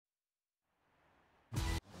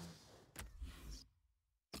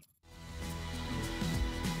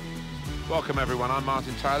Welcome everyone, I'm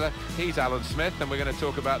Martin Tyler, he's Alan Smith, and we're going to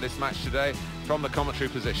talk about this match today from the commentary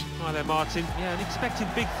position. Hi there Martin. Yeah, and expecting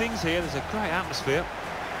big things here. There's a great atmosphere.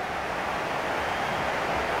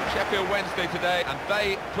 Sheffield Wednesday today, and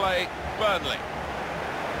they play Burnley.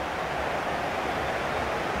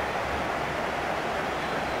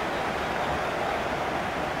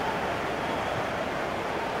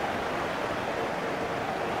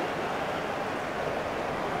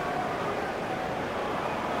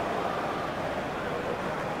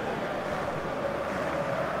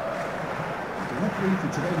 The referee for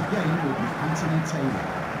today's game will be Anthony Taylor.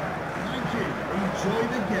 Thank you. Enjoy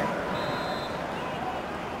the game.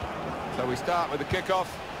 So we start with the kickoff,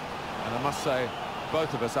 and I must say,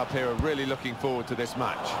 both of us up here are really looking forward to this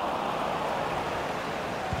match.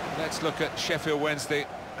 Let's look at Sheffield Wednesday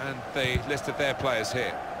and the list of their players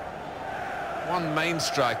here. One main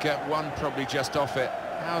striker, one probably just off it.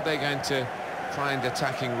 How are they going to find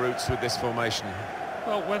attacking routes with this formation?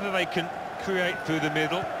 Well, whether they can create through the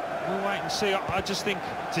middle, we'll wait and see. I just think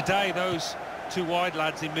today those two wide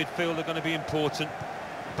lads in midfield are going to be important.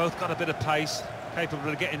 Both got a bit of pace,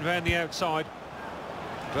 capable of getting round the outside.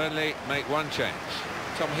 Burnley make one change.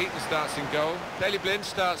 Tom Heaton starts in goal. Daley Blind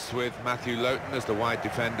starts with Matthew Lowton as the wide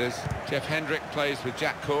defenders. Jeff Hendrick plays with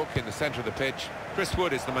Jack Cork in the centre of the pitch. Chris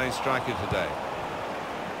Wood is the main striker today.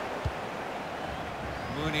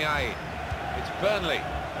 Mounier. It's Burnley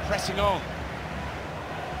pressing on.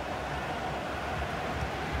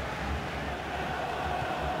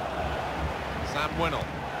 Sam Winnell.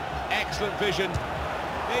 Excellent vision.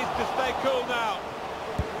 Needs to stay cool now.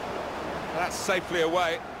 That's safely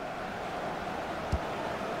away.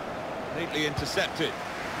 Neatly intercepted.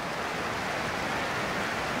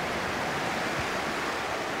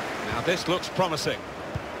 Now this looks promising.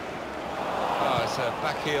 Oh, it's a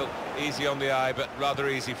back heel, easy on the eye, but rather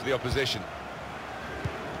easy for the opposition.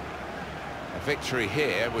 A victory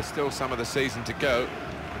here with still some of the season to go,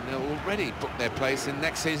 and they'll already book their place in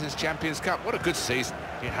next season's Champions Cup. What a good season.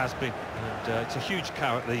 It has been, and it's a huge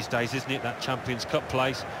carrot these days, isn't it, that Champions Cup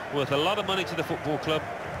place? Worth a lot of money to the football club.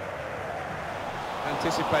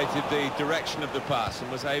 Anticipated the direction of the pass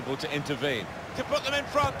and was able to intervene. To put them in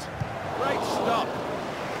front. Great stop.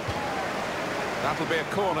 That'll be a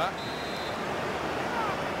corner.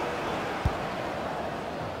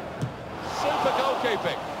 Super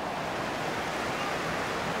goalkeeping.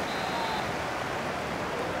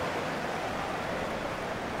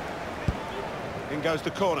 In goes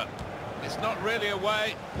the corner. It's not really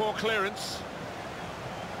away. Poor clearance.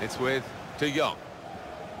 It's with De Jong.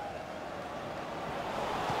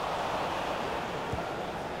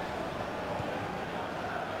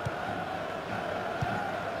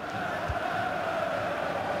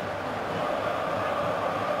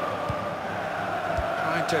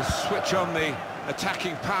 Trying to switch on the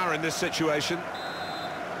attacking power in this situation.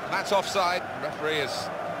 That's offside. The referee has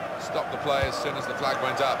stopped the play as soon as the flag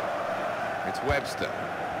went up. It's Webster.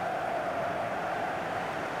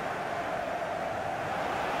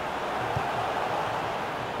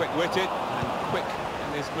 Quick-witted and quick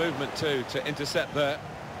in his movement too to intercept there.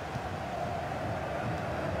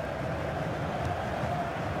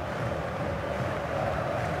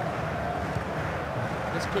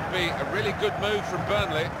 This could be a really good move from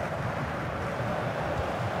Burnley.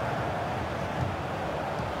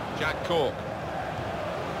 Jack Cork.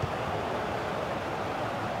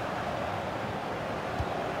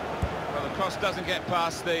 Cross doesn't get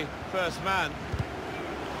past the first man.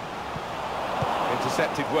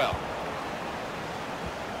 Intercepted well.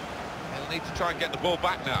 They'll need to try and get the ball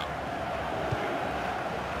back now.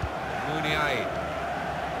 Mounier.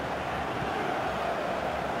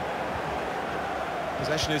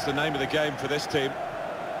 Possession is the name of the game for this team.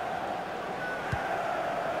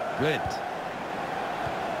 Blind.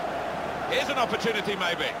 Here's an opportunity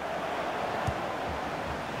maybe.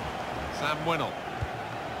 Sam Winnell.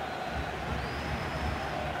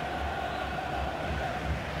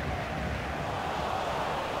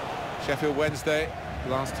 Sheffield Wednesday,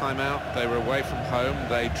 last time out, they were away from home.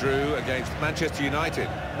 They drew against Manchester United.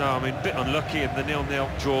 No, I mean, a bit unlucky in the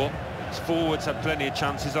 0-0 draw. His forwards had plenty of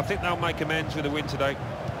chances. I think they'll make amends with a win today.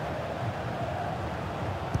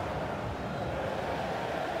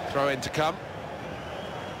 Throw in to come.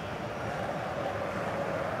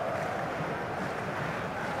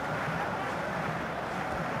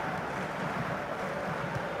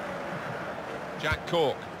 Jack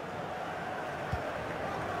Cork.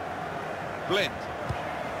 Blind.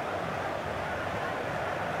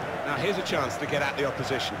 Now here's a chance to get at the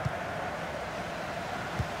opposition.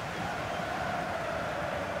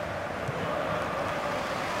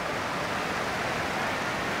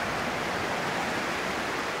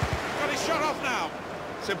 Got And he's shot off now.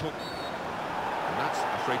 Simple. And that's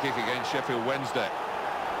a free kick against Sheffield Wednesday.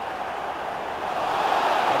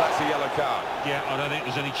 Well, that's a yellow card. Yeah, I don't think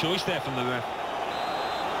there's any choice there from the ref.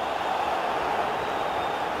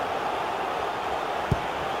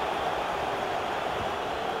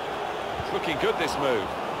 It's looking good, this move.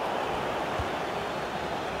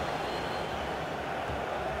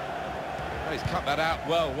 Well, he's cut that out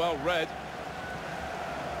well read.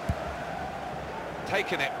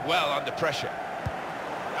 Taking it well under pressure.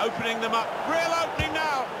 Opening them up. Real opening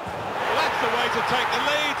now. Well, that's the way to take the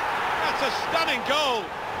lead. That's a stunning goal.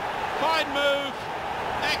 Fine move.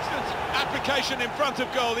 Excellent application in front of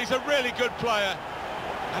goal. He's a really good player.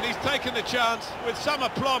 And he's taken the chance with some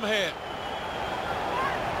aplomb here.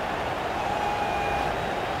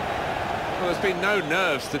 Well, there's been no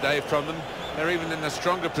nerves today from them. They're even in a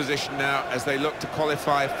stronger position now as they look to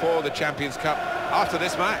qualify for the Champions Cup after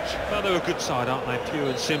this match. Well, they're a good side, aren't they? Pure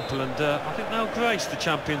and simple, and I think they'll grace the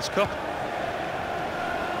Champions Cup.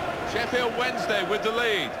 Sheffield Wednesday with the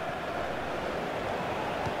lead.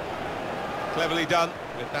 Cleverly done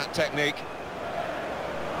with that technique.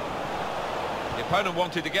 The opponent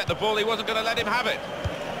wanted to get the ball, he wasn't going to let him have it.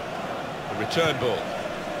 The return ball.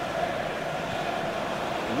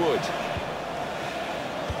 Wood.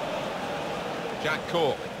 Jack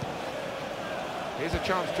Cork. Here's a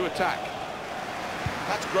chance to attack.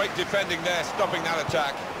 That's great defending there, stopping that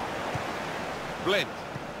attack. Blind.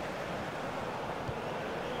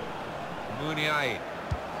 Muniain.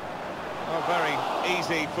 Oh, very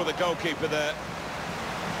easy for the goalkeeper there.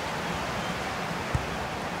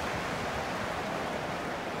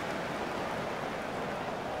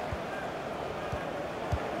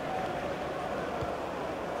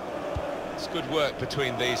 It's good work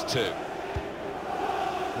between these two.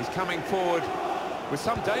 He's coming forward with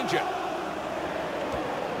some danger.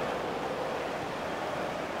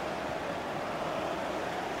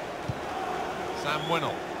 Sam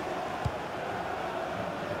Winnell.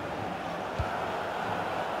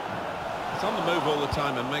 He's on the move all the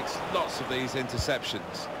time and makes lots of these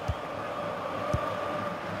interceptions.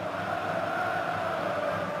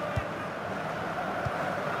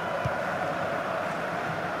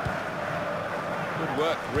 Good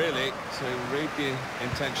work, really, to read the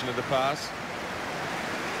intention of the pass.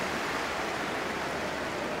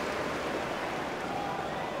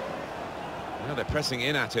 Now they're pressing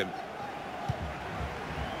in at him.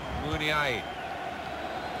 Muniain.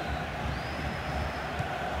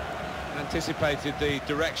 Anticipated the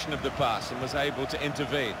direction of the pass and was able to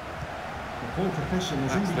intervene.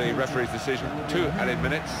 That's the referee's decision. 2 added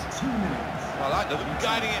minutes. 2 minutes. I like them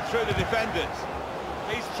guiding it through the defenders.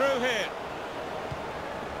 He's through here.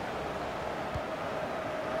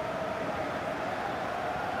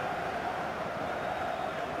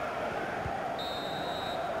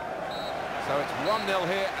 So it's 1-0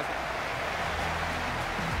 here.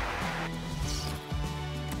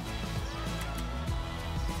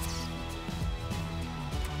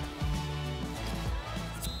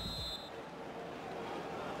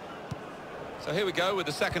 So here we go with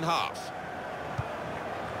the second half.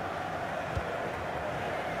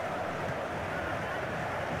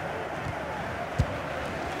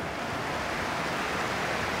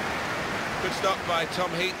 Good stop by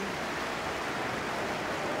Tom Heaton.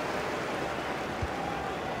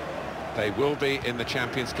 They will be in the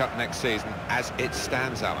Champions Cup next season as it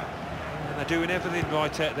stands, Alan. And they're doing everything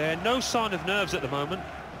right out there. No sign of nerves at the moment.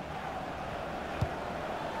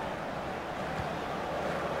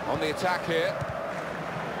 On the attack here.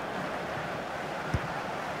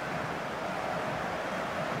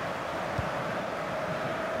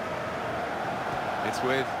 It's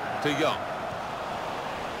with De Jong.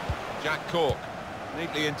 Jack Cork,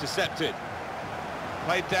 neatly intercepted.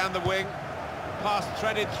 Played down the wing, pass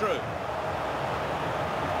threaded through.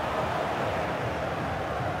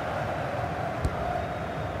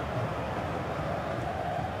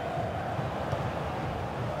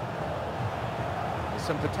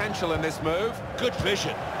 Some potential in this move. Good vision.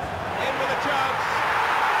 In with a chance.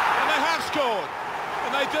 And they have scored.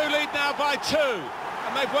 And they do lead now by 2.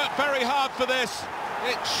 And they've worked very hard for this.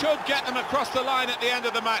 It should get them across the line at the end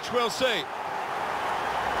of the match. We'll see.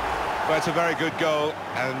 But it's a very good goal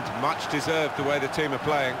and much deserved the way the team are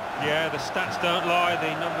playing. Yeah, the stats don't lie.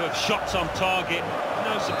 The number of shots on target.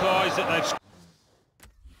 No surprise that they've scored.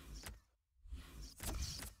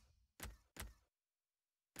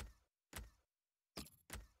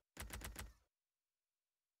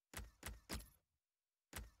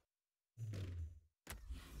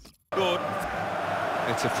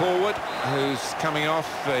 It's a forward who's coming off.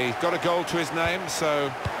 He's got a goal to his name,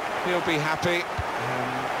 so he'll be happy.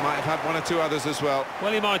 Might have had one or two others as well.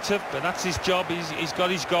 Well, he might have, but that's his job. He's got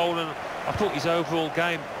his goal, and I thought his overall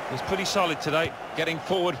game was pretty solid today. Getting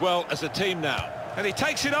forward well as a team now. And he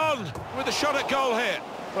takes it on with a shot at goal here.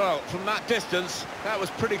 Well, from that distance, that was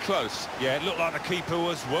pretty close. Yeah, it looked like the keeper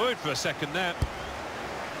was worried for a second there.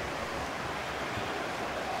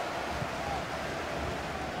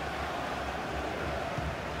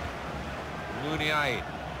 Muniain.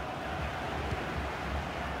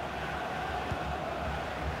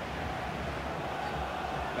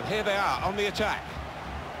 And here they are on the attack.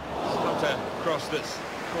 It's not a cross that's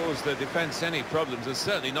caused the defence any problems, and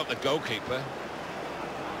certainly not the goalkeeper.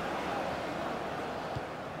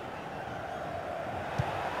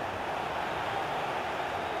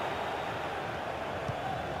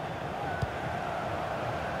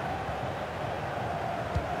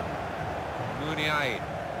 Muniain.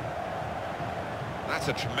 That's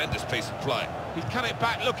a tremendous piece of play. He's cut it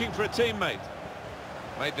back looking for a teammate.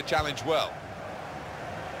 Made the challenge well.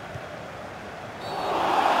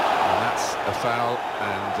 And that's a foul,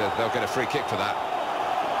 and they'll get a free kick for that.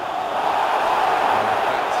 And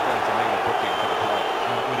that's going to mean a booking for the play.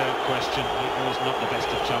 Without question, it was not the best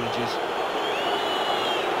of challenges.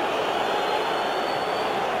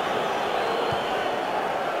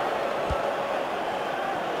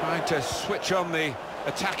 Trying to switch on the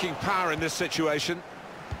attacking power in this situation.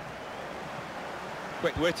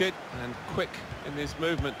 Quick-witted and quick in his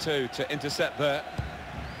movement too to intercept there.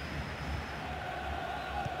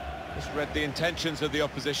 Just read the intentions of the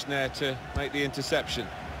opposition there to make the interception.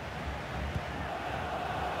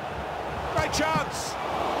 Great chance!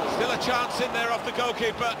 Still a chance in there off the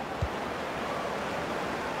goalkeeper.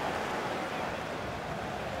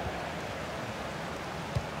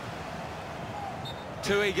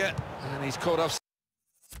 Too eager, and he's caught off.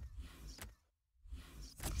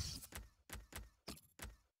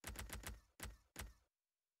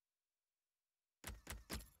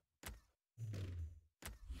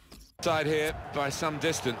 Side here by some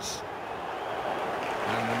distance,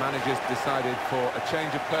 and the manager's decided for a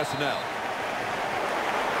change of personnel.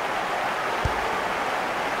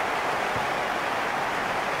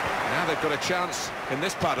 Now they've got a chance in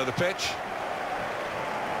this part of the pitch.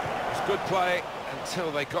 It's good play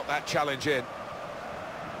until they got that challenge in.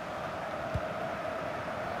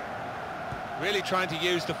 Really trying to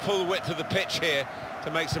use the full width of the pitch here to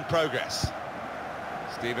make some progress.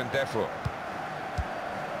 Stephen Defoe.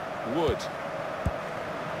 Wood.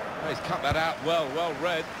 Oh, he's cut that out well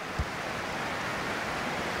read.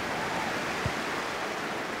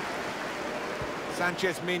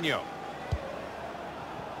 Sanchez Mino.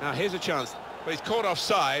 Now here's a chance, but he's caught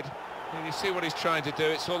offside. And you see what he's trying to do.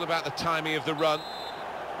 It's all about the timing of the run.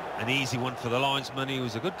 An easy one for the linesman. He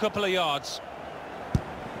was a good couple of yards.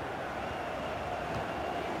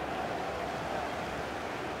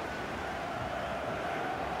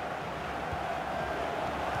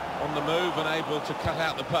 On the move and able to cut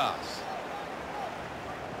out the pass.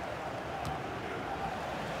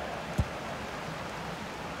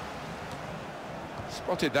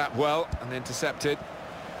 Spotted that well and intercepted.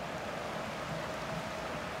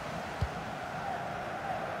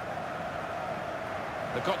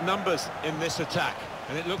 They've got numbers in this attack,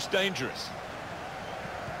 and it looks dangerous.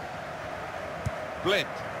 Blind.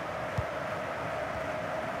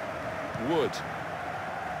 Wood.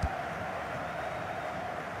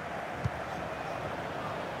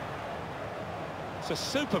 It's a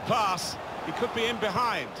super pass. He could be in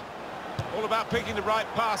behind. All about picking the right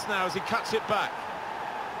pass now as he cuts it back.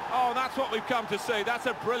 Oh, that's what we've come to see. That's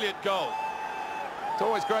a brilliant goal. It's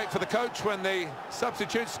always great for the coach when the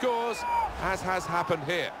substitute scores, as has happened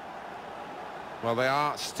here. Well, they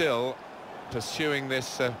are still pursuing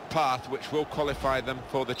this path which will qualify them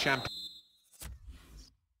for the Champions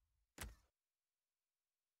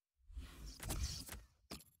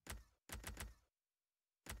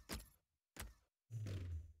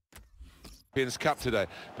Cup today.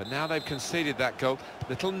 But now they've conceded that goal.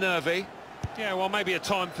 Little nervy. Yeah, well, maybe a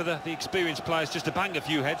time for the experienced players just to bang a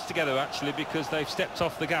few heads together, actually, because they've stepped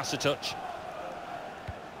off the gas a touch.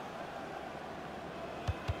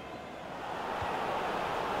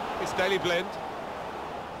 It's Daley Blind.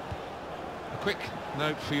 A quick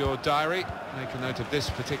note for your diary. Make a note of this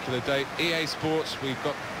particular date. EA Sports, we've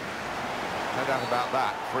got no doubt about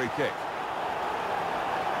that. Free kick.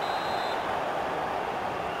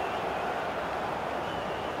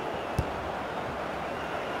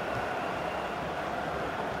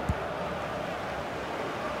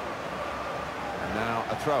 And now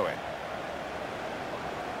a throw-in.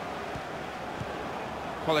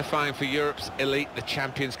 Qualifying for Europe's elite, the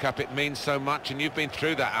Champions Cup, it means so much, and you've been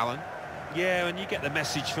through that, Alan. Yeah, and you get the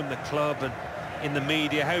message from the club, and in the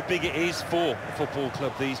media how big it is for a football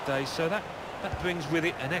club these days, so that brings with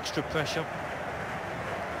it an extra pressure.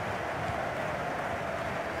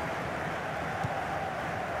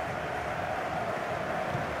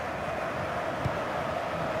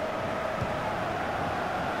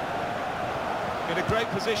 In a great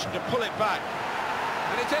position to pull it back.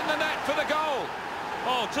 And it's in the net for the goal.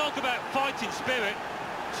 Oh, talk about fighting spirit.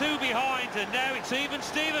 2 behind, and now it's even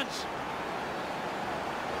Stevens.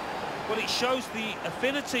 Well, it shows the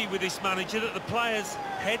affinity with this manager that the players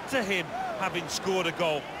head to him having scored a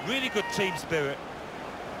goal. Really good team spirit.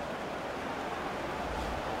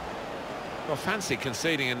 Well, fancy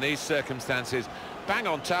conceding in these circumstances. Bang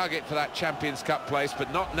on target for that Champions Cup place,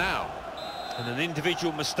 but not now. And an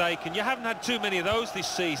individual mistake, and you haven't had too many of those this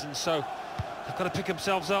season, so they've got to pick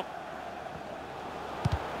themselves up.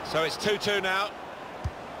 So it's 2-2 now.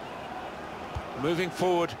 Moving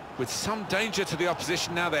forward with some danger to the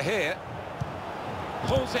opposition now they're here.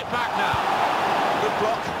 Pulls it back now. Good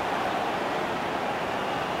block.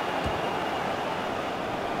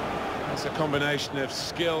 That's a combination of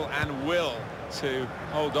skill and will to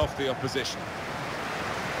hold off the opposition.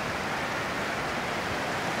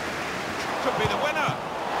 Could be the winner.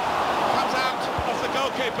 Comes out off the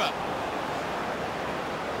goalkeeper.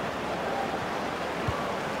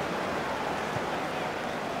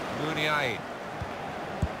 Muniain.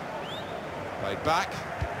 Played back.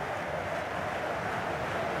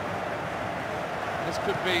 This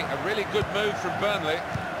could be a really good move from Burnley.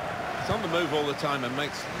 He's on the move all the time and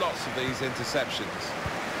makes lots of these interceptions.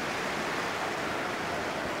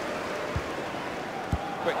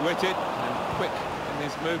 Quick-witted and quick in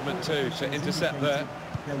his movement too to intercept there.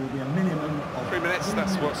 There will be a minimum of 3 minutes,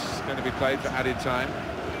 that's what's going to be played for added time.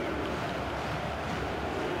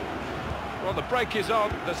 Well, the break is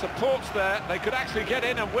on, the support's there, they could actually get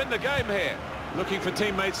in and win the game here. Looking for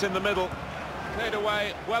teammates in the middle, cleared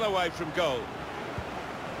away, well away from goal.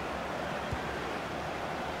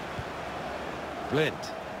 Blind.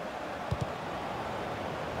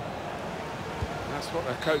 That's what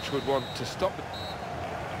a coach would want to stop.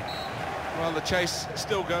 Well, the chase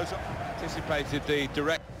still goes on. Anticipated the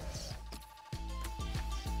direct.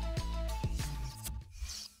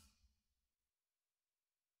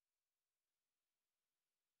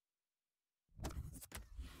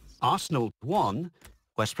 Arsenal 1,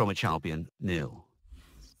 West Bromwich Albion 0.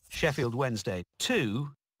 Sheffield Wednesday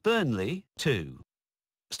 2, Burnley 2.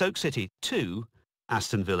 Stoke City 2,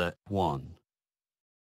 Aston Villa 1.